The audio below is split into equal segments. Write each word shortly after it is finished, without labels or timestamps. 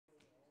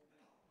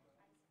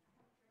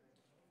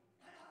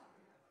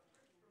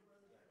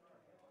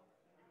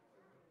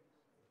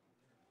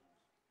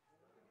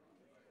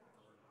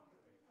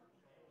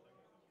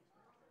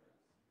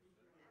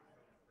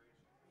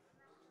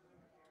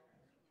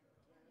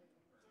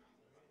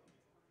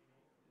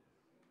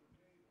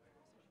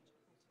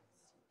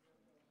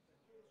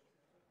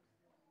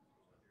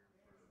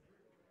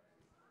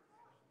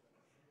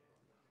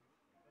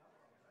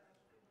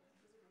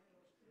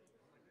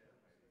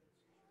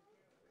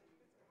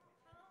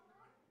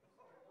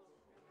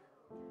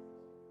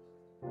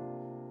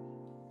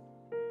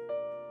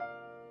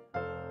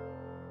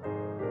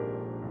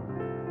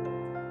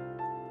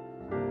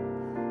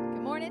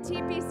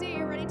TPC,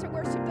 you're ready to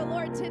worship the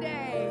Lord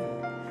today.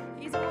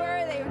 He's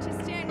worthy. Would you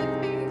stand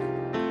with me?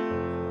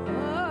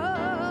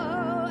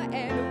 Oh,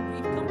 and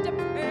we've come to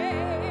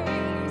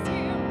praise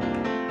Him.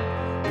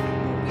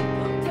 We've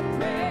come to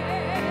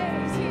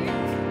praise Him.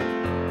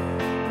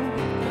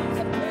 We've come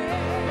to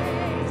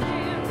praise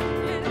Him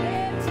and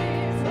lift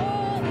His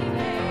holy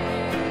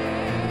name.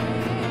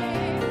 We've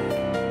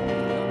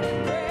come to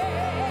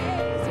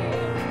praise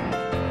Him.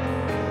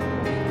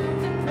 We've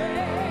come to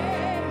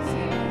praise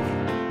Him.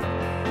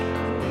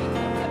 We've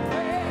come to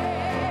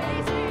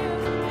praise Him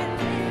and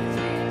lift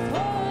His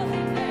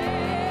holy name.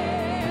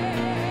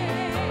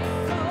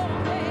 So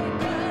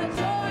make a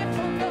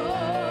joyful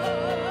noise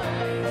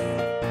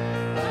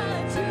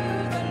unto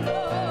the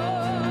Lord.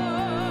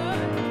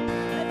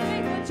 Let's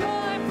make a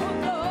joyful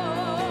noise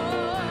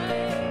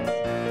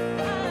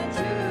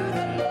unto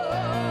the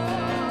Lord.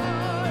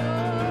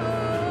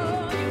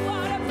 We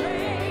want to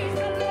praise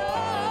the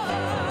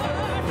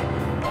Lord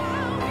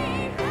while we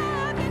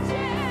have the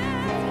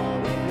chance.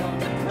 We come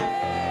to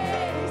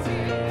praise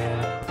Him.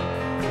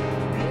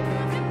 We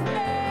come to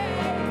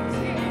praise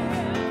Him.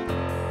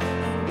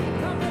 We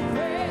come to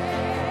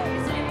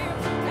praise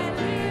Him and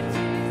lift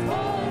His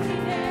holy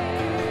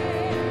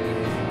name.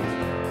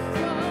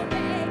 So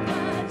make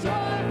a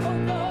joyful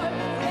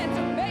noise.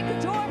 Let's make a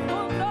joyful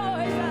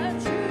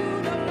noise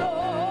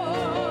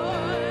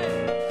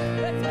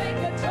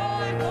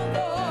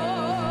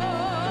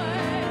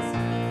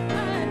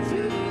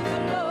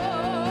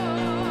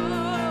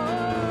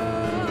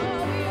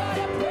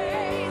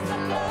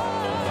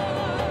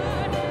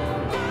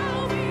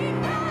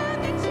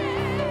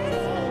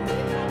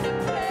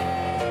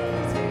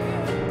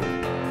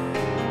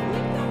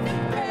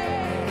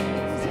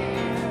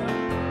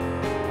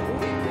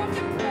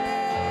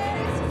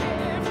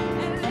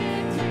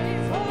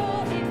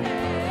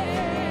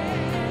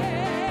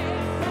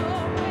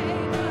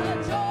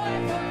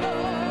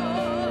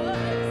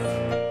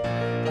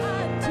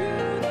unto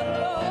the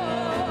Lord.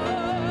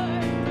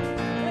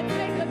 Let's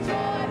make a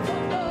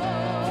joyful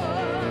noise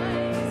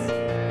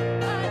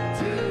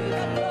unto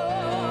the Lord.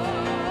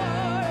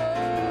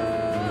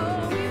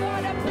 We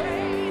ought to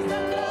praise the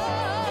Lord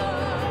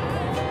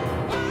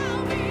while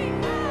we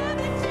have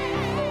the chance.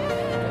 We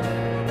come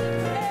to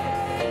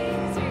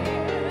praise Him.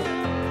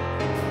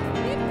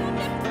 We come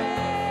to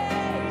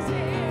praise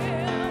Him.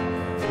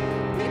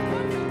 We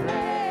come to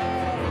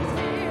praise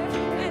Him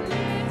and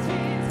lift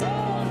His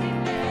holy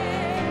name.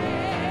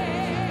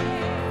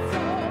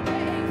 So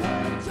make a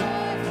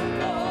joyful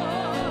noise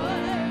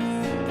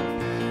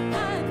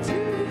unto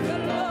the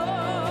Lord. Let's make a joyful noise unto the Lord.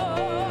 We want to praise the Lord while we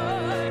have the chance to praise Him. We've come to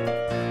praise Him. We've come to praise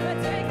Him and lift His holy name. So make a joyful noise unto the Lord.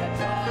 Let's make a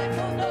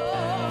joyful noise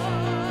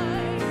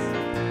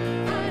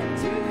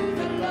unto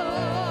the Lord.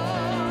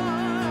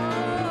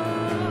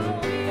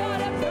 We ought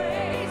to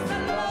praise the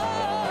Lord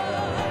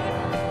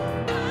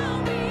while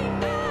we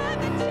have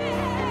the chance.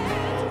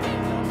 We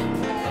come to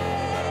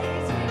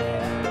praise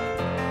Him.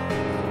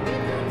 We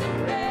come to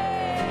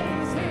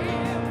praise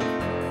Him.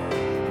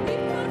 We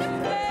come to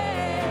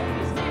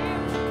praise Him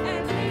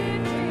and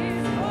lift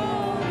His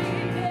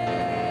holy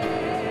name.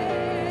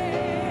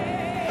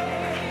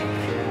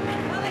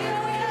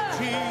 Hallelujah.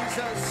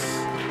 Jesus.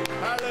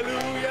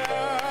 Hallelujah.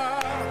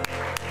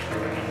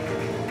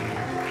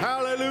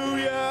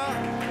 Hallelujah.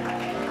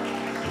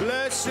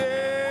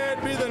 Blessed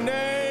be the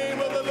name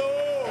of the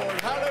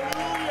Lord.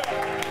 Hallelujah.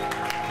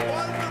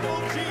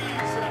 Wonderful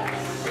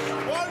Jesus.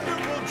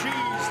 Wonderful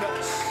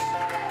Jesus.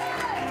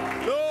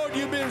 Lord,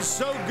 you've been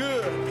so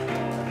good.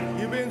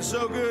 You've been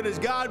so good. Has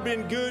God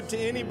been good to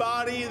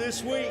anybody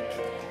this week?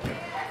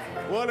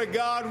 What a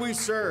God we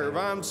serve.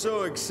 I'm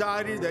so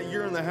excited that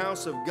you're in the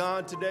house of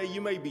God today.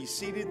 You may be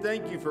seated.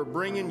 Thank you for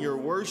bringing your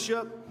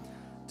worship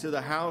to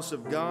the house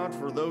of God.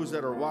 For those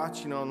that are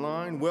watching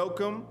online,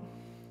 welcome.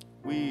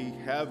 We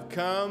have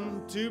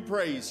come to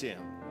praise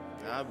Him.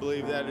 I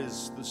believe that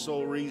is the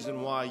sole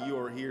reason why you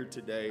are here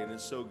today, and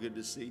it's so good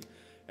to see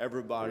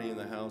everybody in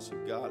the house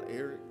of God.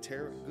 Eric,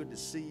 Tara, good to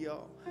see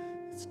y'all.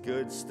 It's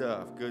good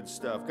stuff, good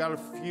stuff. Got a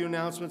few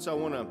announcements I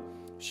want to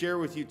share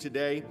with you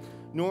today.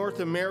 North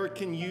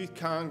American Youth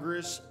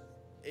Congress,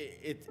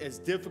 as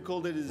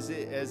difficult as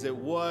it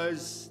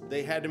was,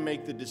 they had to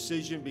make the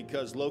decision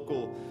because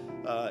local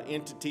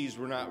entities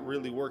were not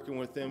really working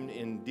with them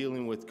in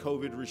dealing with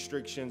COVID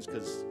restrictions,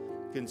 because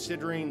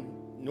considering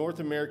North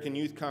American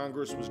Youth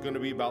Congress was going to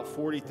be about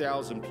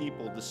 40,000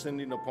 people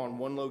descending upon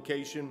one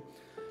location,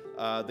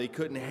 they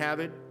couldn't have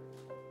it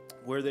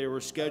where they were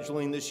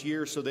scheduling this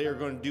year, so they are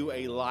going to do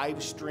a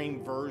live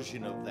stream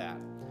version of that.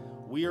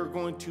 We are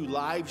going to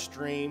live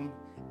stream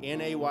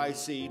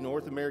NAYC,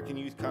 North American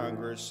Youth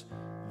Congress,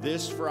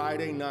 this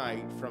Friday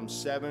night from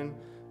 7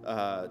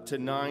 to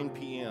 9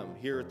 p.m.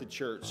 here at the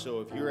church.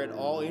 So if you're at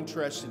all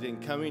interested in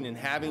coming and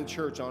having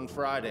church on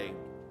Friday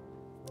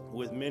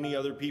with many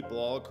other people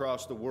all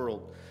across the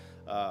world,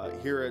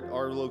 here at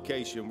our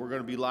location, we're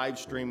going to be live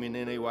streaming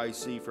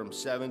NAYC from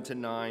 7 to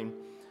 9.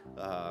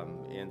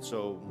 And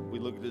so we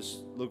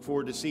look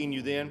forward to seeing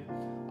you then.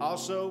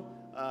 Also,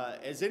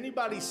 has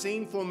anybody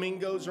seen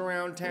flamingos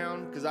around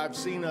town? Because I've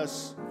seen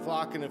us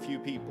flocking a few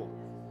people.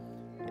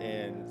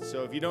 And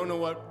so if you don't know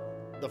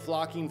what the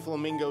flocking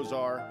flamingos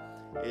are,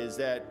 is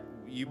that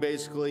you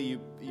basically,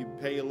 you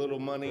pay a little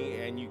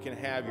money and you can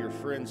have your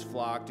friends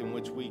flocked, in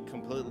which we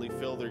completely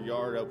fill their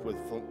yard up with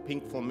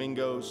pink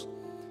flamingos.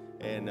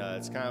 And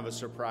it's kind of a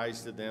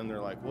surprise to them.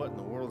 They're like, what in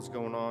the world is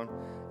going on?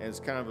 And it's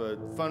kind of a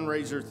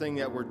fundraiser thing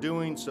that we're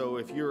doing. So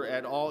if you're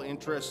at all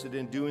interested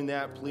in doing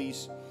that,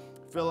 please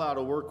fill out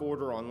a work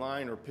order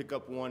online or pick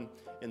up one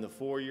in the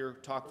foyer.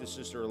 Talk to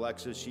Sister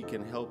Alexa. She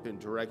can help and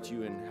direct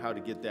you in how to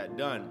get that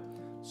done.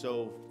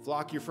 So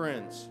flock your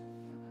friends.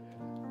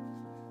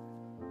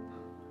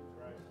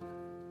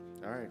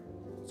 All right.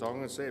 That's all I'm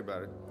going to say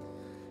about it.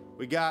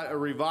 We got a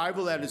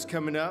revival that is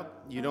coming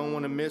up. You don't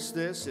want to miss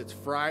this. It's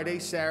Friday,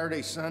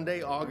 Saturday,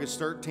 Sunday, August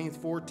 13th,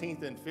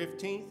 14th, and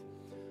 15th.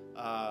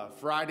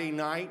 Friday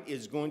night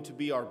is going to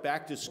be our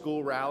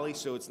back-to-school rally,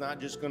 so it's not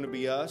just going to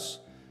be us,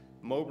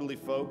 Moberly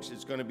folks.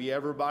 It's going to be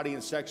everybody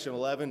in Section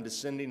 11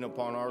 descending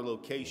upon our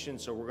location,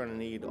 so we're going to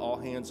need all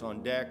hands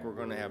on deck. We're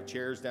going to have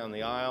chairs down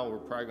the aisle. We're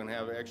probably going to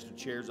have extra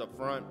chairs up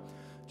front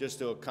just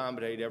to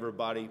accommodate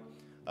everybody.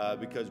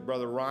 Because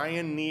Brother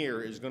Ryan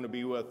Neer is going to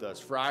be with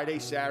us Friday,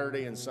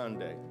 Saturday, and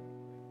Sunday.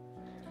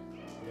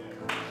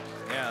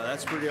 Yeah,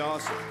 that's pretty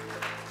awesome.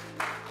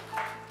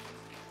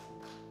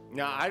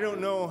 Now, I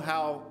don't know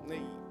how,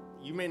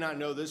 you may not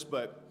know this,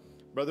 but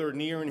Brother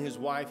Neer and his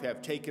wife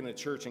have taken a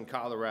church in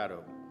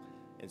Colorado.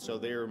 And so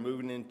they are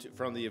moving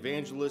from the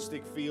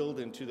evangelistic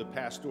field into the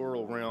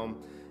pastoral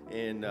realm.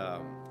 And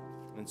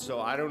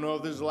so I don't know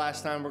if this is the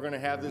last time we're going to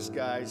have this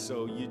guy,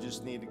 so you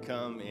just need to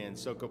come and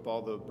soak up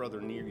all the Brother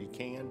Neer you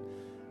can.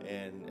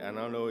 And I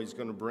know he's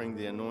going to bring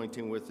the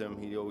anointing with him.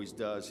 He always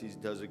does. He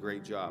does a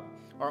great job.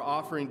 Our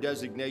offering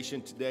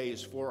designation today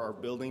is for our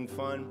building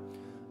fund.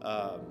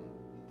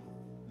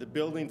 The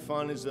building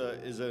fund is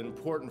an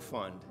important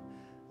fund.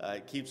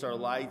 It keeps our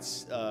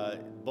lights,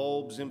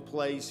 bulbs in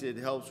place. It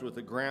helps with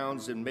the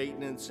grounds and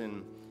maintenance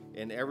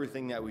and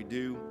everything that we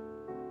do.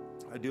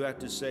 I do have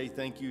to say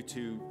thank you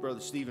to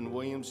Brother Stephen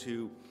Williams,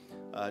 who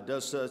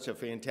does such a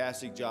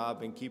fantastic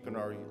job in keeping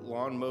our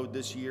lawn mowed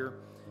this year,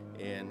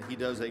 and he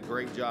does a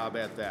great job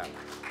at that.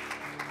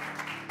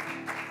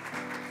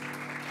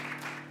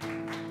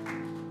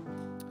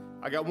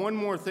 I got one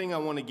more thing I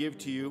want to give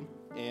to you,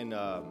 and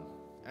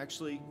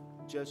actually,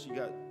 Jess, you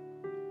got,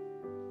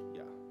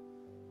 yeah.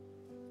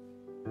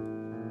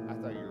 I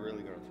thought you were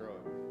really going to throw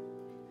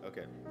it.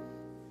 Okay.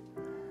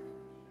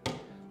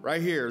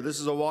 Right here, this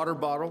is a water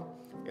bottle.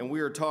 And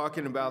we are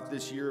talking about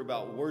this year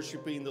about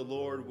worshiping the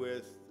Lord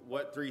with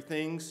what three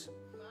things?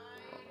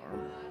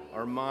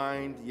 Our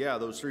mind. Yeah,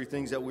 those three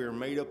things that we are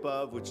made up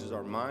of, which is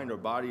our mind, our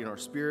body, and our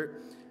spirit.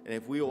 And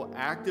if we will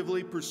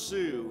actively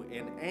pursue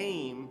and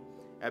aim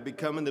at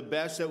becoming the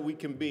best that we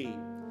can be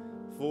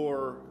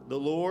for the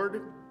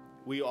Lord,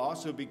 we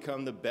also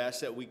become the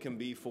best that we can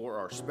be for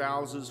our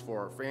spouses,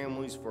 for our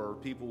families, for our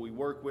people we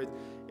work with.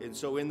 And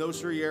so in those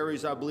three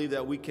areas, I believe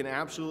that we can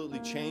absolutely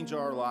change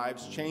our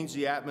lives, change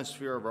the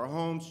atmosphere of our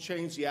homes,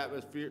 change the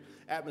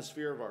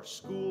atmosphere of our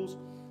schools,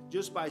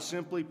 just by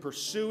simply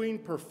pursuing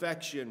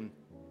perfection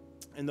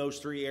in those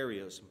three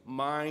areas: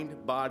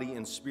 mind, body,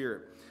 and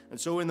spirit. And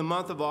so in the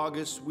month of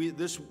August,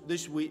 this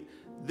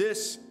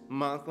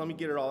month, let me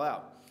get it all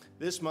out.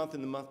 This month, in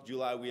the month of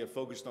July, we have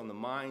focused on the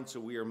mind, so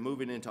we are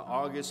moving into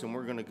August, and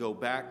we're going to go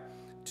back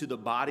to the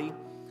body.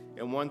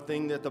 And one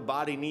thing that the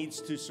body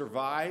needs to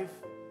survive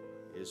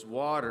is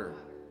water.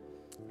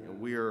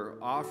 And we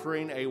are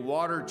offering a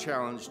water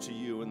challenge to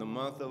you in the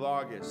month of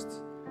August.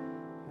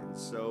 And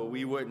so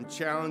we wouldn't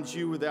challenge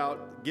you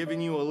without giving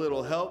you a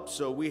little help.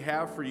 So we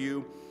have for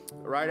you,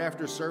 right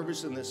after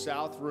service in the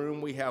south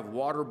room, we have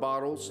water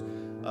bottles.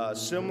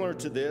 Similar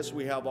to this,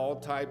 we have all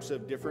types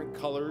of different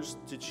colors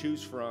to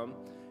choose from.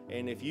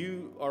 And if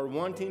you are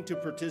wanting to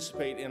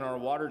participate in our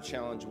water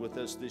challenge with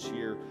us this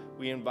year,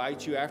 we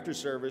invite you after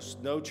service,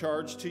 no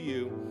charge to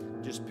you.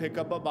 Just pick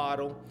up a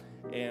bottle,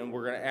 and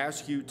we're going to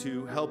ask you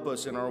to help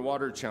us in our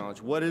water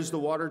challenge. What is the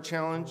water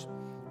challenge?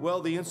 Well,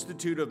 the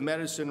Institute of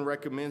Medicine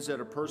recommends that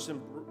a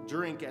person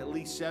drink at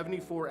least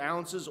 74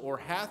 ounces or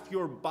half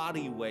your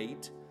body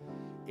weight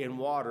in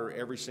water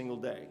every single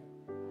day.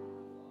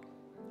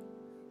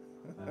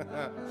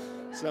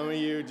 Some of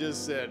you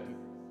just said,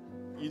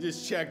 you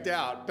just checked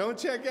out. Don't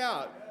check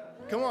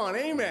out. Come on,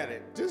 aim at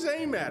it. Just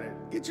aim at it.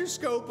 Get your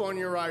scope on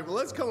your rifle.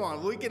 Let's come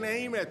on. We can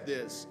aim at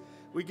this.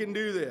 We can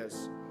do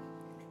this.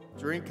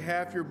 Drink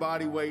half your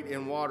body weight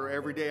in water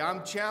every day.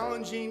 I'm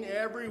challenging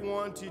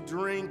everyone to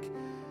drink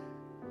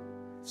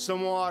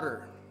some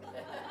water.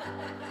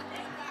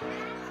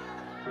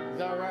 Is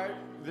that right?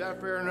 Is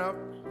that fair enough?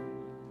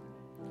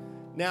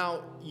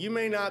 Now, you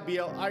may not be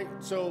able,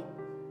 so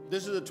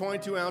this is a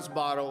 22-ounce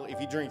bottle.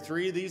 If you drink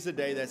 3 of these a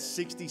day, that's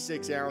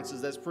 66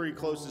 ounces. That's pretty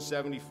close to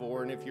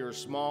 74. And if you're a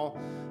small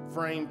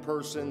frame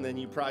person, then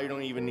you probably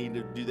don't even need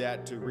to do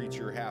that to reach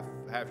your half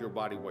your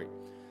body weight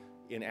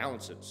in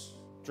ounces.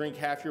 Drink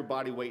half your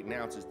body weight in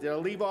ounces. Did I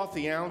leave off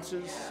the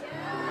ounces?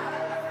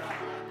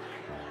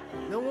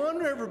 No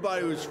wonder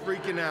everybody was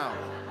freaking out.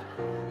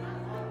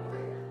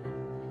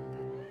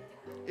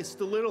 It's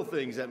the little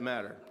things that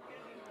matter.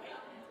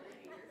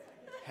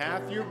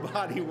 half your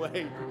body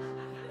weight.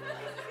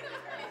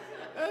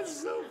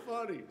 That's so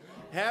funny.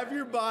 Half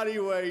your body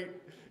weight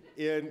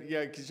in,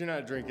 yeah, because you're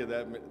not drinking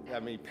that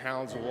many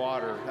pounds of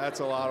water. That's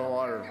a lot of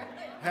water.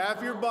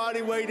 Half your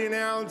body weight in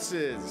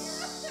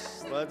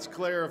ounces. Let's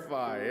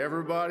clarify.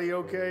 Everybody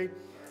okay?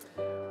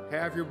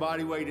 Half your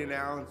body weight in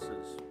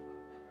ounces.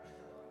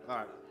 All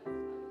right.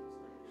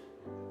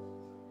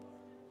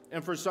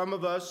 And for some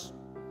of us,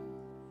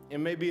 it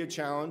may be a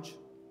challenge,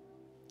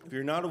 if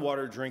you're not a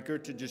water drinker,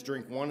 to just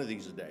drink one of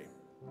these a day.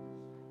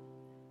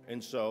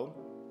 And so,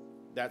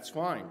 that's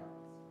fine.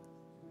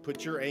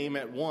 Put your aim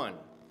at one.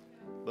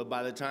 But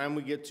by the time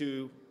we get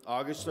to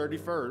August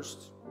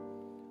 31st,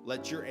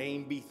 let your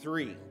aim be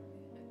 3.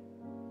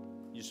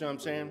 You see what I'm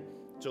saying?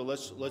 So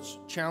let's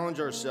challenge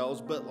ourselves,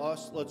 but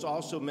let's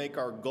also make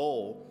our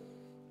goal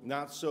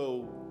not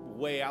so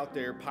way out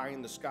there, pie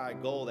in the sky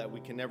goal that we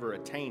can never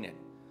attain it.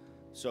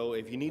 So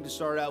if you need to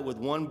start out with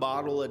 1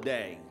 bottle a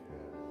day,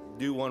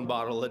 do 1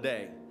 bottle a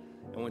day.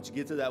 And once you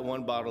get to that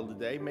 1 bottle a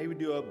day, maybe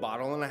do a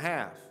bottle and a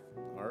half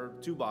or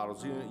 2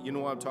 bottles. You know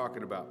what I'm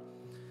talking about.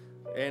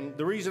 And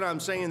the reason I'm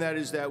saying that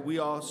is that we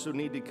also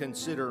need to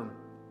consider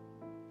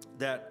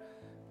that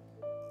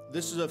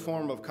this is a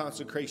form of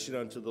consecration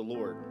unto the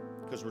Lord,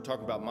 because we're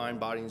talking about mind,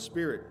 body, and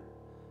spirit.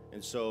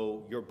 And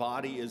so your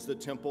body is the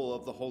temple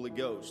of the Holy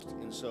Ghost.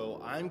 And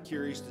so I'm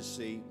curious to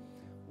see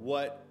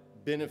what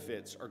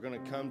benefits are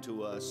going to come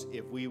to us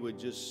if we would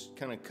just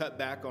kind of cut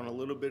back on a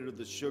little bit of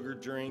the sugar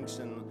drinks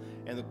and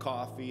the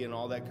coffee and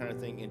all that kind of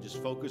thing, and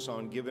just focus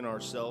on giving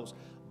ourselves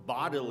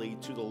bodily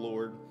to the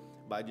Lord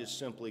by just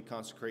simply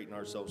consecrating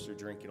ourselves through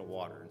drinking of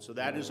water. And so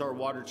that is our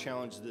water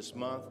challenge this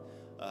month.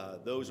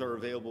 Those are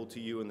available to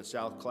you in the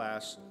South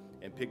class,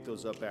 and pick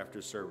those up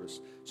after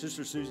service.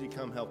 Sister Susie,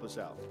 come help us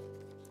out.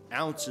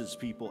 Ounces,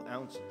 people,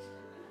 ounces.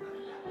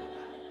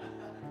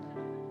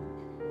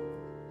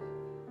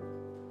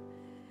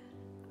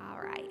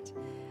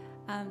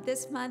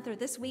 This month or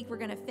this week, we're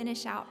going to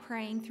finish out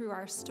praying through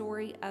our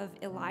story of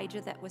Elijah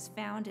that was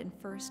found in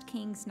 1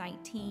 Kings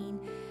 19.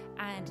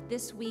 And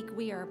this week,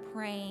 we are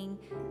praying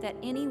that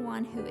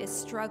anyone who is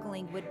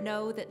struggling would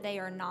know that they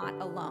are not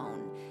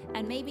alone.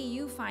 And maybe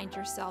you find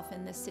yourself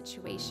in this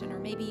situation, or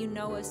maybe you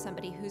know of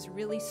somebody who's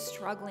really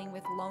struggling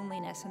with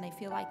loneliness and they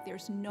feel like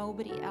there's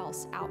nobody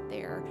else out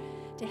there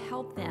to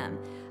help them.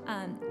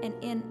 And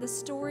in the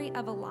story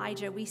of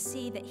Elijah, we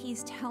see that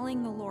he's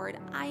telling the Lord,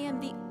 I am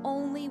the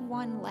only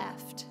one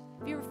left.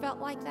 Have you ever felt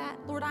like that?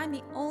 Lord, I'm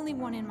the only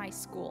one in my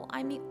school.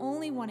 I'm the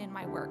only one in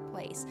my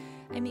workplace.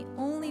 I'm the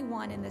only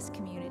one in this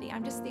community.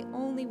 I'm just the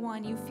only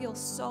one. You feel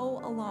so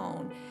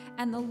alone.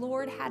 And the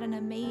Lord had an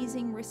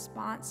amazing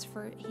response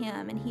for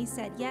him. And he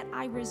said, yet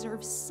I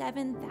reserve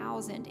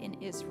 7,000 in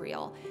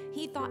Israel.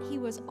 He thought he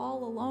was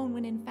all alone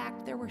when in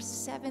fact there were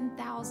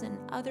 7,000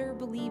 other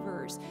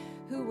believers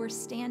who were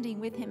standing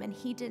with him, and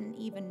he didn't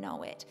even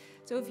know it.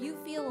 So if you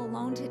feel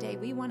alone today,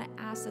 we want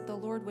to ask that the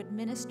Lord would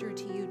minister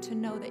to you to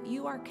know that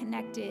you are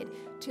connected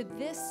to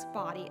this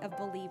body of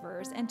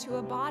believers and to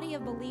a body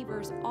of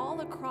believers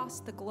all across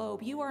the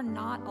globe. You are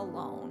not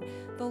alone.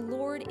 The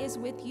Lord is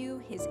with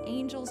you. His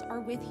angels are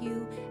with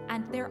you,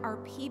 and there are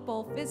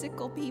people,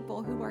 physical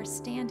people, who are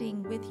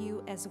standing with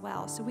you as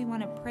well. So we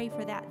want to pray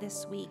for that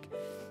this week.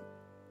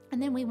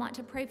 And then we want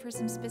to pray for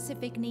some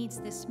specific needs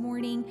this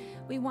morning.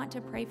 We want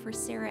to pray for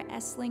Sarah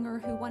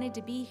Esslinger, who wanted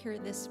to be here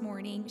this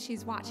morning.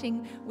 She's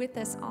watching with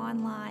us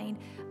online.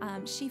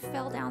 She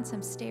fell down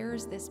some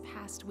stairs this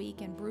past week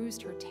and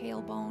bruised her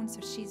tailbone, so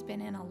she's been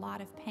in a lot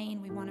of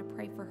pain. We want to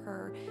pray for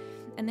her.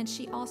 And then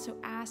she also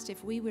asked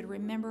if we would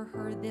remember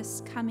her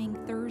this coming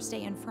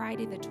Thursday and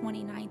Friday, the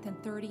 29th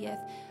and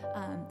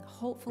 30th,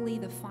 hopefully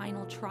the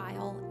final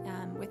trial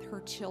with her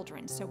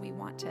children. So we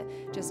want to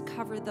just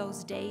cover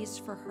those days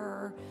for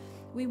her.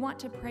 We want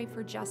to pray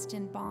for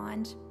Dustyn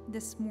Bond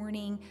this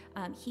morning.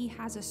 He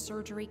has a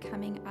surgery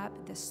coming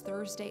up this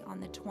Thursday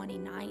on the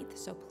 29th,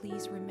 so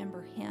please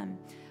remember him.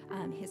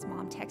 His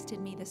mom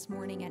texted me this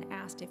morning and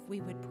asked if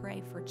we would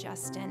pray for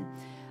Dustyn.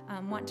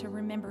 Want to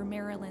remember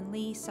Marilyn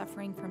Lee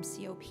suffering from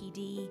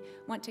COPD.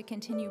 Want to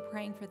continue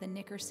praying for the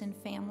Nickerson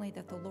family,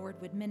 that the Lord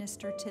would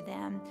minister to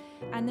them.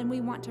 And then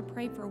we want to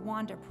pray for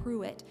Wanda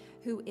Pruitt,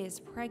 who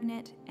is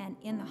pregnant and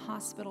in the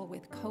hospital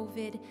with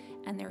COVID,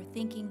 and they're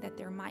thinking that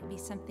there might be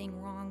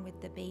something wrong with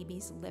the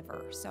baby's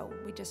liver. So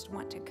we just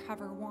want to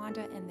cover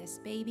Wanda and this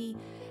baby.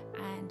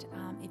 And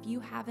if you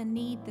have a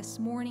need this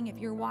morning, if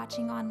you're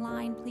watching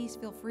online, please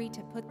feel free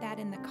to put that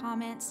in the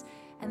comments.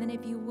 And then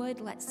if you would,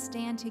 let's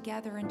stand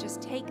together and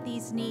just take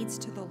these needs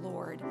to the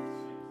Lord.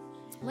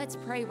 Let's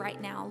pray right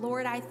now.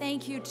 Lord, I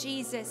thank you,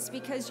 Jesus,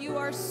 because you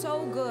are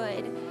so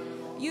good.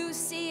 You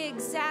see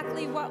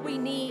exactly what we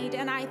need.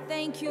 And I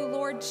thank you,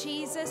 Lord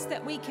Jesus,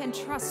 that we can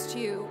trust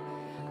you.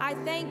 I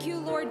thank you,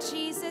 Lord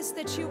Jesus,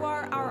 that you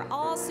are our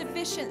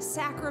all-sufficient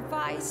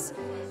sacrifice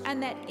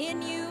and that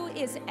in you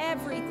is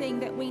everything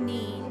that we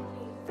need.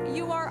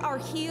 You are our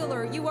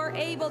healer. You are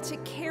able to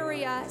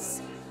carry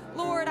us.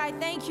 Lord, I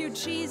thank you,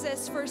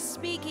 Jesus, for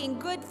speaking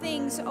good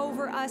things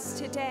over us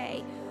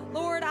today.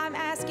 Lord, I'm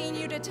asking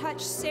you to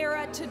touch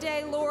Sarah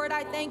today, Lord.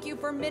 I thank you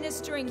for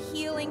ministering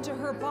healing to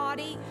her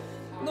body.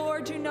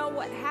 Lord, you know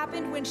what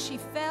happened when she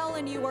fell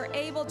and you were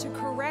able to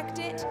correct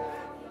it.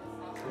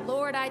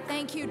 Lord, I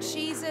thank you,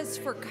 Jesus,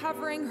 for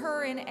covering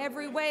her in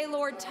every way.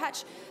 Lord,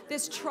 touch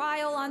this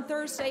trial on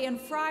Thursday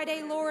and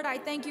Friday. Lord, I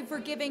thank you for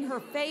giving her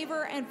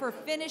favor and for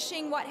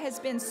finishing what has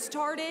been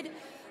started.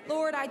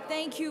 Lord, I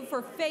thank you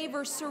for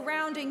favor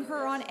surrounding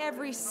her on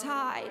every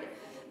side.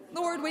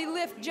 Lord, we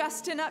lift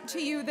Dustyn up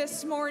to you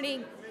this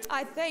morning.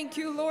 I thank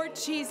you, Lord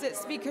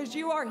Jesus, because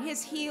you are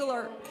his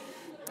healer.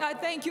 I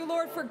thank you,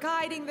 Lord, for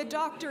guiding the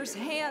doctor's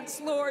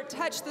hands, Lord.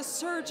 Touch the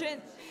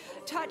surgeon.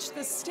 Touch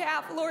the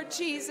staff, Lord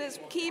Jesus.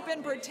 Keep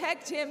and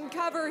protect him.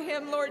 Cover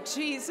him, Lord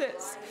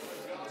Jesus.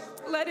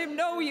 Let him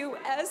know you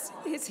as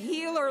his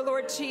healer,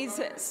 Lord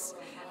Jesus.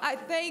 I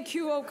thank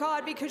you, oh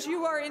God, because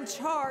you are in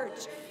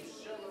charge.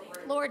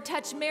 Lord,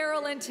 touch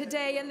Marilyn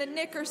today and the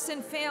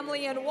Nickerson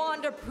family and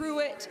Wanda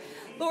Pruitt.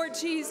 Lord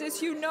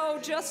Jesus, you know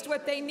just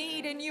what they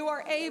need, and you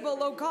are able,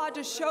 oh God,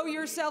 to show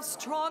yourself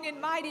strong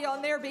and mighty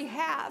on their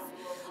behalf.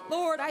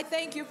 Lord, I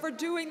thank you for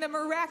doing the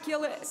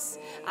miraculous.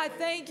 I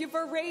thank you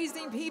for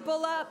raising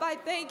people up. I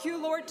thank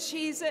you, Lord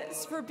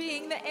Jesus, for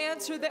being the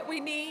answer that we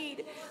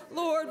need.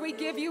 Lord, we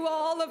give you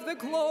all of the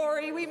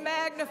glory. We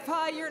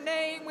magnify your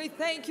name. We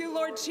thank you,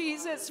 Lord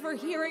Jesus, for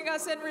hearing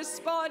us and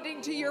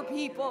responding to your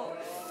people.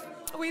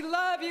 We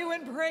love you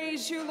and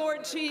praise you,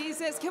 Lord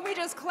Jesus. Can we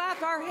just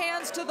clap our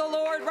hands to the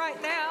Lord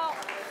right now?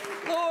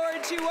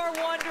 Lord, you are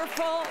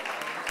wonderful.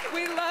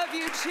 We love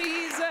you,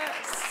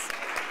 Jesus.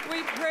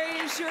 We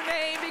praise your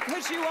name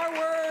because you are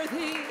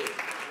worthy.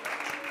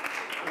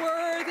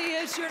 Worthy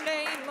is your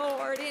name,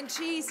 Lord. In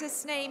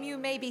Jesus' name, you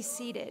may be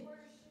seated.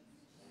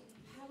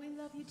 How we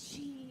love you,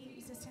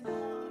 Jesus, in our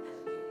hearts.